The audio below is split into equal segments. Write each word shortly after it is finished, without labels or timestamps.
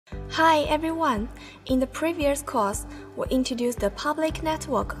Hi everyone! In the previous course, we introduced the Public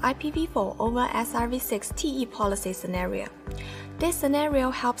Network IPv4 over SRv6 TE Policy scenario. This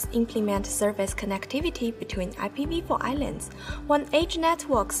scenario helps implement service connectivity between IPv4 islands when edge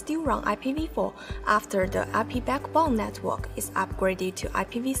networks still run IPv4 after the IP backbone network is upgraded to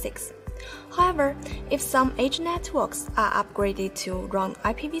IPv6. However, if some edge networks are upgraded to run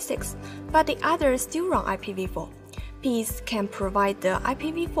IPv6, but the others still run IPv4, PEs can provide the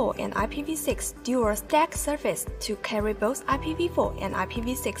IPv4 and IPv6 dual stack service to carry both IPv4 and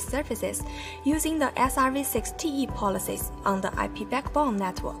IPv6 services using the SRv6 TE policies on the IP backbone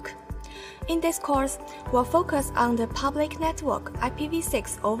network. In this course, we'll focus on the Public Network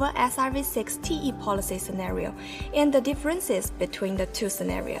IPv6 over SRv6 TE policy scenario and the differences between the two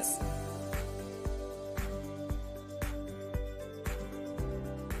scenarios.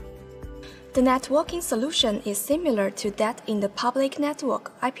 The networking solution is similar to that in the Public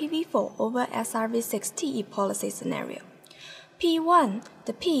Network IPv4 over SRv6 TE policy scenario. P1,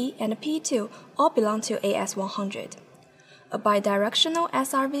 the P, and P2 all belong to AS100. A bidirectional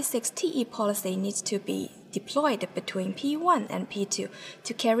SRv6 TE policy needs to be deployed between P1 and P2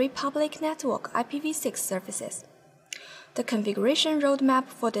 to carry Public Network IPv6 services. The configuration roadmap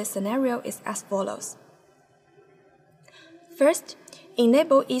for this scenario is as follows. First,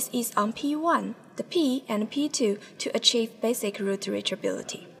 enable is on P1, the P, and P2 to achieve basic route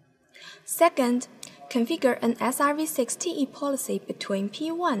reachability. Second, configure an SRv6 TE policy between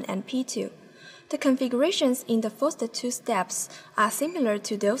P1 and P2. The configurations in the first two steps are similar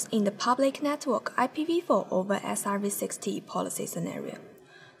to those in the Public Network IPv4 over SRv6 TE policy scenario.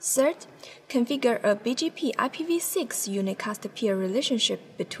 Third, configure a BGP IPv6 unicast peer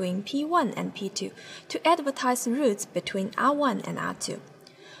relationship between P1 and P2 to advertise routes between R1 and R2.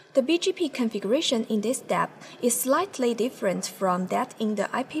 The BGP configuration in this step is slightly different from that in the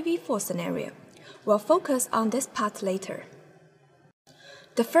IPv4 scenario. We'll focus on this part later.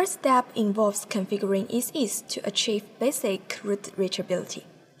 The first step involves configuring is to achieve basic route reachability.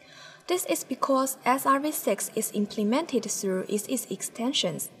 This is because SRv6 is implemented through is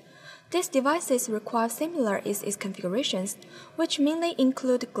extensions. These devices require similar is configurations, which mainly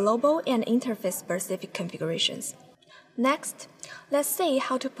include global and interface-specific configurations. Next, let's see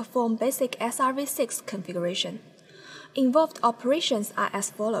how to perform basic SRv6 configuration. Involved operations are as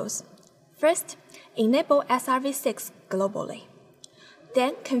follows. First, enable SRv6 globally.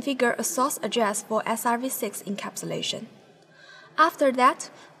 Then, configure a source address for SRv6 encapsulation. After that,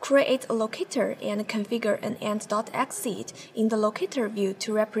 create a locator and configure an end.exit in the locator view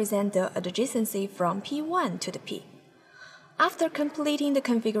to represent the adjacency from P1 to the P. After completing the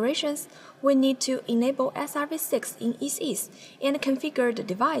configurations, we need to enable SRv6 in is and configure the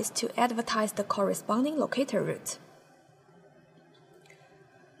device to advertise the corresponding locator route.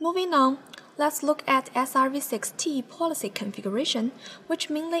 Moving on, let's look at SRv6 TE policy configuration, which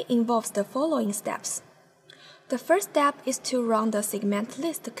mainly involves the following steps. The first step is to run the segment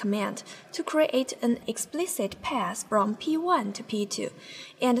list command to create an explicit path from P1 to P2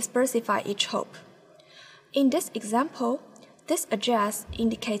 and specify each hop. In this example, this address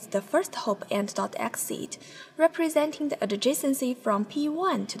indicates the first hop end.exit, representing the adjacency from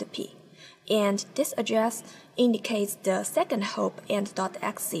P1 to the P, and this address indicates the second hop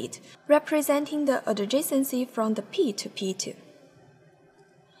end.exit, representing the adjacency from the P to P2.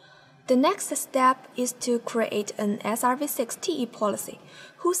 The next step is to create an SRv6 TE policy,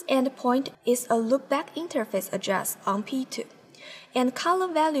 whose endpoint is a loopback interface address on P2, and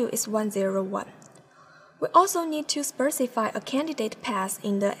column value is 101. We also need to specify a candidate path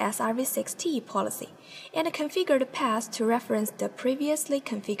in the SRv6 TE policy, and configure the path to reference the previously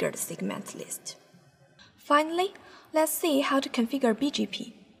configured segment list. Finally, let's see how to configure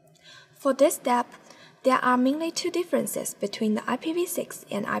BGP. For this step, there are mainly two differences between the IPv6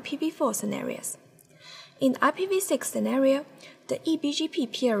 and IPv4 scenarios. In the IPv6 scenario, the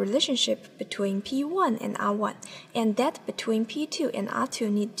eBGP peer relationship between P1 and R1 and that between P2 and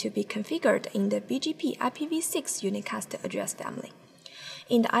R2 need to be configured in the BGP IPv6 unicast address family.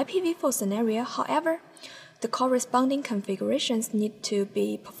 In the IPv4 scenario, however, the corresponding configurations need to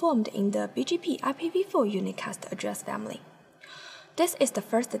be performed in the BGP IPv4 unicast address family. This is the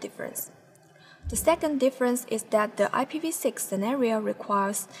first difference. The second difference is that the IPv6 scenario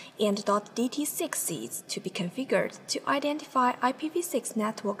requires end.dt6 seeds to be configured to identify IPv6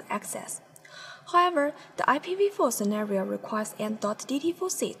 network access. However, the IPv4 scenario requires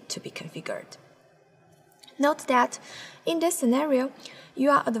end.dt4 seed to be configured. Note that in this scenario, you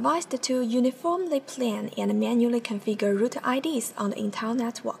are advised to uniformly plan and manually configure route IDs on the entire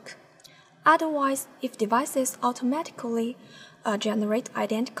network. Otherwise, if devices automatically generate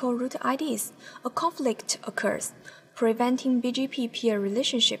identical root IDs, a conflict occurs, preventing BGP peer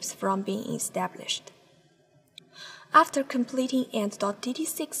relationships from being established. After completing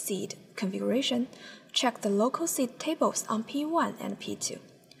end.dt6 seed configuration, check the local seed tables on P1 and P2.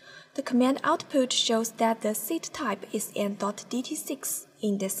 The command output shows that the seed type is end.dt6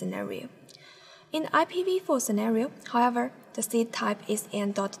 in this scenario. In IPv4 scenario, however, the seed type is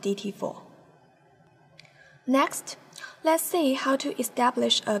end.dt4. Next, let's see how to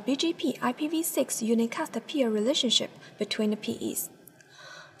establish a BGP IPv6 unicast peer relationship between the PEs.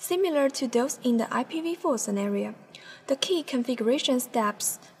 Similar to those in the IPv4 scenario, the key configuration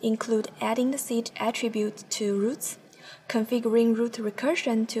steps include adding the seed attribute to roots, configuring root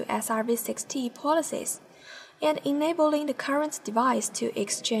recursion to SRv6 TE policies, and enabling the current device to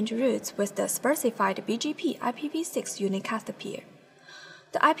exchange roots with the specified BGP IPv6 unicast peer.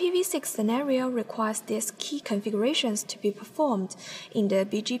 The IPv6 scenario requires these key configurations to be performed in the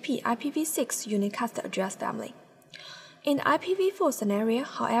BGP IPv6 unicast address family. In the IPv4 scenario,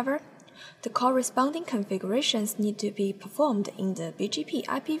 however, the corresponding configurations need to be performed in the BGP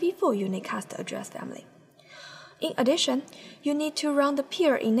IPv4 unicast address family. In addition, you need to run the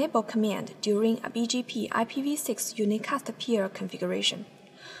peer enable command during a BGP IPv6 unicast peer configuration.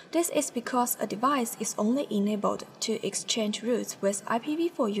 This is because a device is only enabled to exchange roots with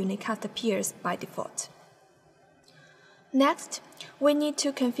IPv4 unicast peers by default. Next, we need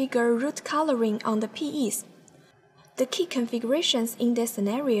to configure root coloring on the PEs. The key configurations in this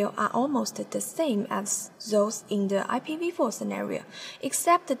scenario are almost the same as those in the IPv4 scenario,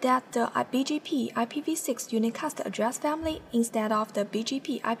 except that the BGP IPv6 unicast address family instead of the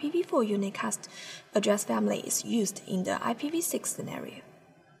BGP IPv4 unicast address family is used in the IPv6 scenario.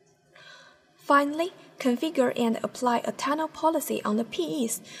 Finally, configure and apply a tunnel policy on the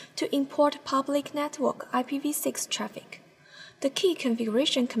PEs to import Public Network IPv6 traffic. The key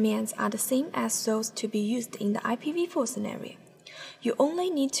configuration commands are the same as those to be used in the IPv4 scenario. You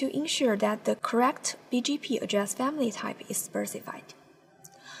only need to ensure that the correct BGP address family type is specified.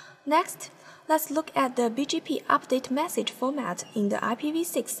 Next, let's look at the BGP update message format in the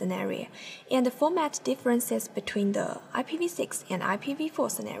IPv6 scenario and the format differences between the IPv6 and IPv4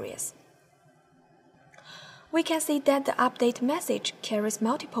 scenarios. We can see that the update message carries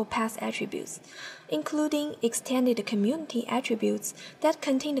multiple path attributes, including extended community attributes that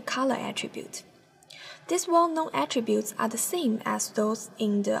contain the color attribute. These well-known attributes are the same as those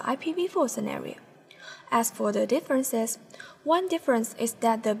in the IPv4 scenario. As for the differences, one difference is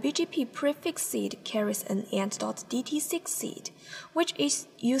that the BGP prefix seed carries an end.dt6 seed, which is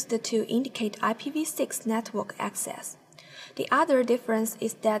used to indicate IPv6 network access. The other difference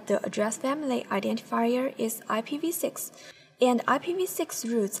is that the address family identifier is IPv6, and IPv6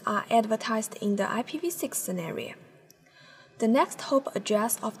 roots are advertised in the IPv6 scenario. The next hop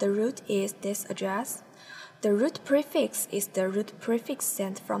address of the root is this address. The root prefix is the root prefix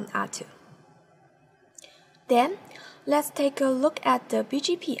sent from R2. Then, let's take a look at the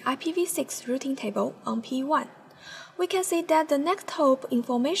BGP IPv6 routing table on P1. We can see that the next hop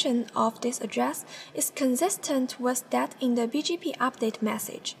information of this address is consistent with that in the BGP update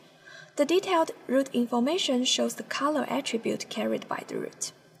message. The detailed root information shows the color attribute carried by the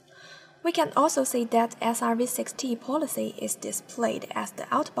root. We can also see that SRv6 TE Policy is displayed as the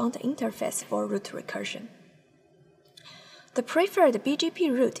outbound interface for root recursion. The preferred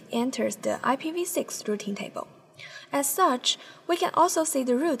BGP route enters the IPv6 routing table. As such, we can also see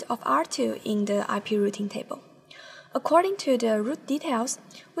the root of R2 in the IP routing table. According to the root details,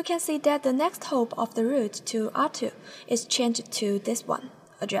 we can see that the next hop of the route to R2 is changed to this one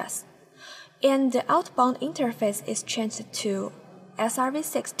address, and the outbound interface is changed to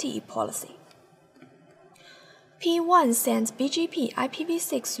SRv6 TE Policy. P1 sends BGP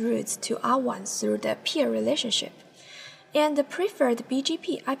IPv6 routes to R1 through the peer relationship, and the preferred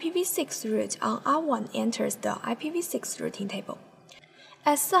BGP IPv6 route on R1 enters the IPv6 routing table.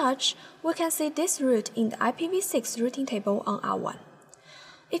 As such, we can see this route in the IPv6 routing table on R1.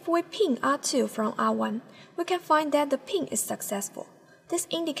 If we ping R2 from R1, we can find that the ping is successful. This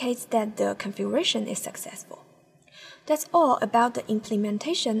indicates that the configuration is successful. That's all about the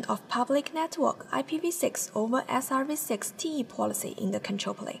implementation of Public Network IPv6 over SRv6 TE Policy in the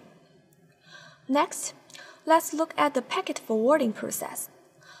control plane. Next, let's look at the packet forwarding process.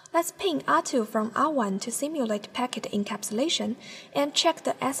 Let's ping R2 from R1 to simulate packet encapsulation and check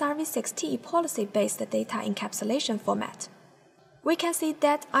the SRv6 TE policy-based data encapsulation format. We can see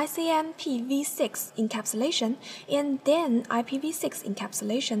that ICMPv6 encapsulation and then IPv6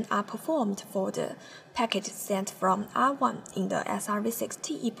 encapsulation are performed for the packet sent from R1 in the SRv6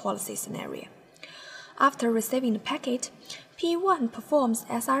 TE policy scenario. After receiving the packet, P1 performs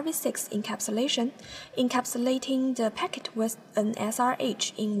SRv6 encapsulation, encapsulating the packet with an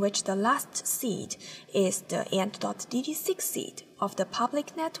SRH in which the last seed is the end.dt6 seed of the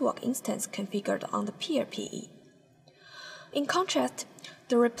public network instance configured on the peer PE. In contrast,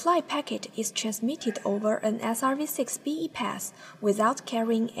 the reply packet is transmitted over an SRv6 BE path without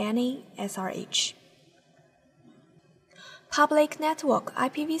carrying any SRH. Public Network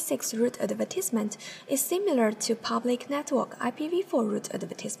IPv6 route advertisement is similar to Public Network IPv4 route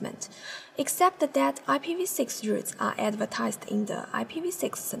advertisement, except that IPv6 routes are advertised in the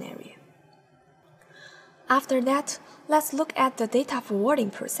IPv6 scenario. After that, let's look at the data forwarding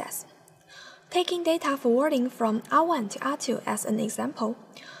process. Taking data forwarding from R1 to R2 as an example,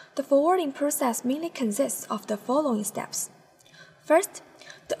 the forwarding process mainly consists of the following steps. First,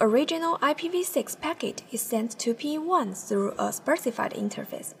 the original IPv6 packet is sent to P1 through a specified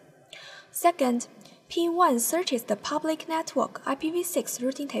interface. Second, P1 searches the public network IPv6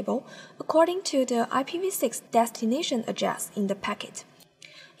 routing table according to the IPv6 destination address in the packet,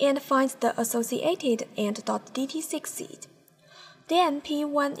 and finds the associated end.dt6 seed. Then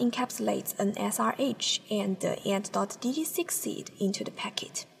P1 encapsulates an SRH and the end.dt6 seed into the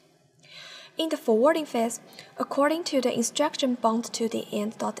packet. In the forwarding phase, according to the instruction bound to the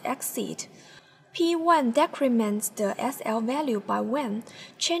end.x seed, P1 decrements the SL value by 1,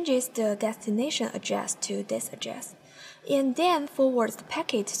 changes the destination address to this address, and then forwards the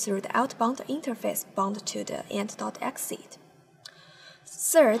packet through the outbound interface bound to the end.x seed.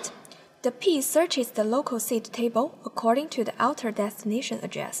 Third, the P searches the local seed table according to the outer destination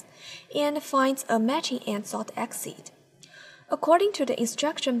address and finds a matching end.x seed. According to the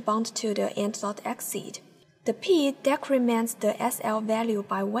instruction bound to the end.x seed, the P decrements the SL value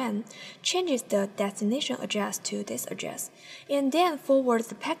by 1, changes the destination address to this address, and then forwards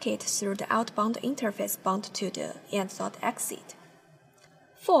the packet through the outbound interface bound to the end.x seed.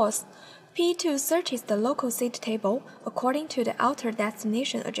 Fourth, P2 searches the local seed table according to the outer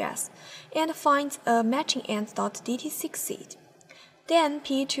destination address and finds a matching end.dt6 seed. Then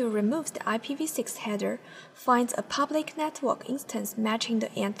P2 removes the IPv6 header, finds a public network instance matching the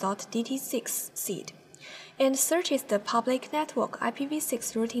end.dt6 seed, and searches the public network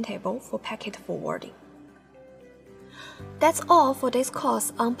IPv6 routing table for packet forwarding. That's all for this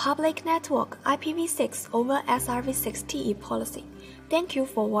course on Public Network IPv6 over SRv6 TE Policy. Thank you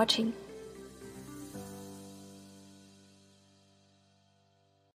for watching.